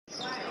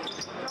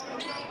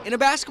In a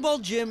basketball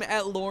gym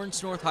at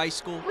Lawrence North High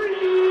School,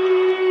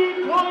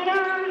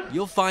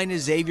 you'll find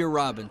Azavier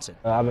Robinson.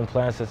 I've been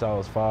playing since I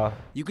was 5.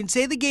 You can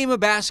say the game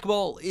of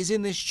basketball is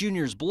in this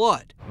junior's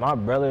blood. My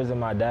brothers and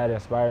my dad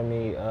inspired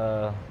me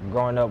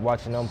growing up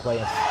watching them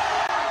play.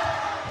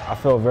 I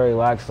feel very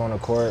lax on the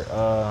court.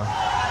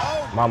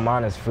 My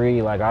mind is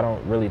free, like I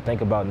don't really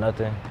think about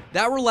nothing.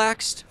 That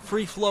relaxed,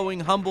 free-flowing,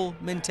 humble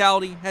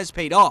mentality has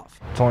paid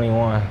off.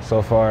 21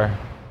 so far.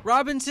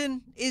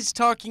 Robinson is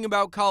talking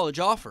about college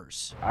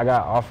offers. I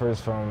got offers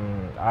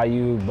from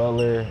IU,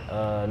 Butler,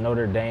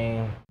 Notre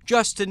Dame.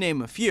 Just to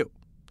name a few.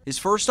 His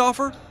first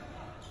offer?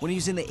 When he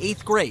was in the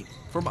 8th grade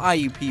from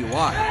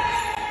IUPUI.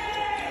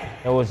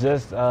 It was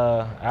just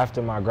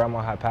after my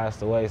grandma had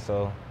passed away,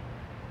 so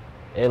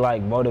it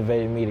like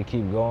motivated me to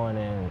keep going,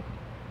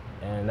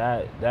 and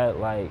that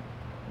like,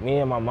 me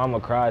and my mama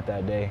cried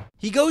that day.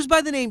 He goes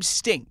by the name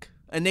Stink,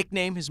 a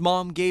nickname his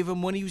mom gave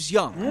him when he was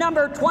young.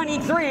 Number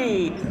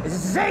 23,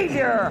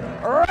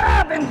 Azavier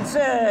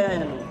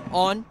Robinson.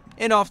 On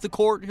and off the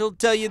court, he'll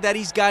tell you that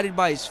he's guided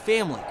by his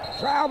family.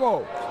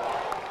 Travel.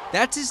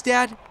 That's his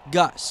dad,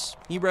 Gus.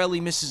 He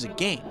rarely misses a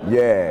game.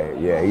 Yeah,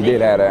 he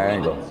did have that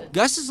angle.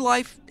 Gus's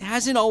life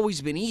hasn't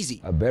always been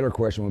easy. A better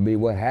question would be,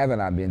 what haven't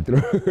I been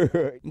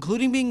through?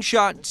 Including being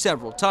shot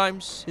several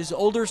times. His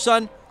older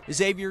son,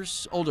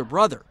 Xavier's older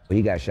brother.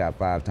 He got shot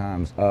 5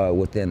 times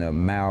within a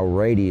mile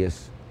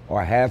radius,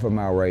 or half a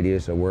mile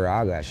radius of where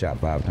I got shot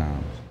 5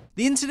 times.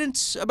 The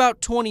incidents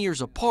about 20 years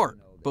apart.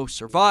 Both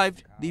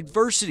survived. The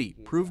adversity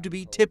proved to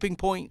be tipping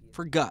point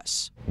for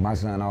Gus. My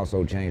son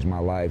also changed my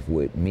life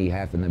with me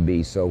having to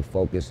be so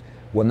focused.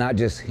 Well, not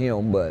just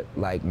him, but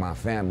like my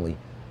family,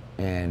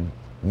 and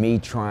me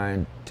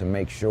trying to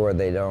make sure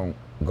they don't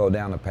go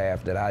down the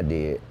path that I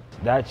did.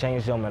 That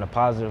changed him in a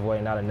positive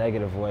way, not a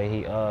negative way.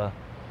 He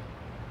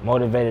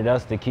motivated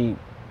us to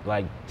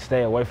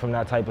stay away from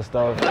that type of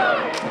stuff.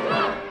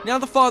 Now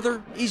the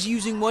father is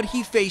using what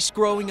he faced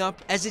growing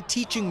up as a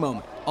teaching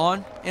moment,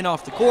 on and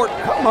off the court.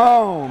 Come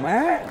on,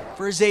 man.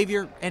 For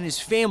Azavier and his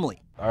family.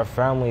 Our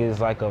family is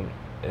my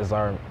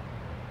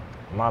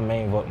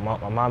main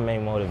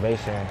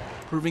motivation.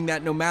 Proving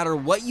that no matter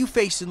what you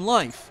face in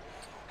life,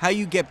 how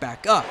you get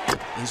back up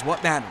is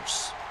what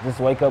matters. Just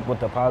wake up with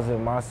the positive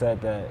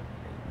mindset that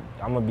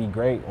I'm gonna be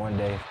great one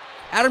day.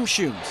 Adam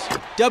Shooms,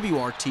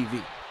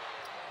 WRTV.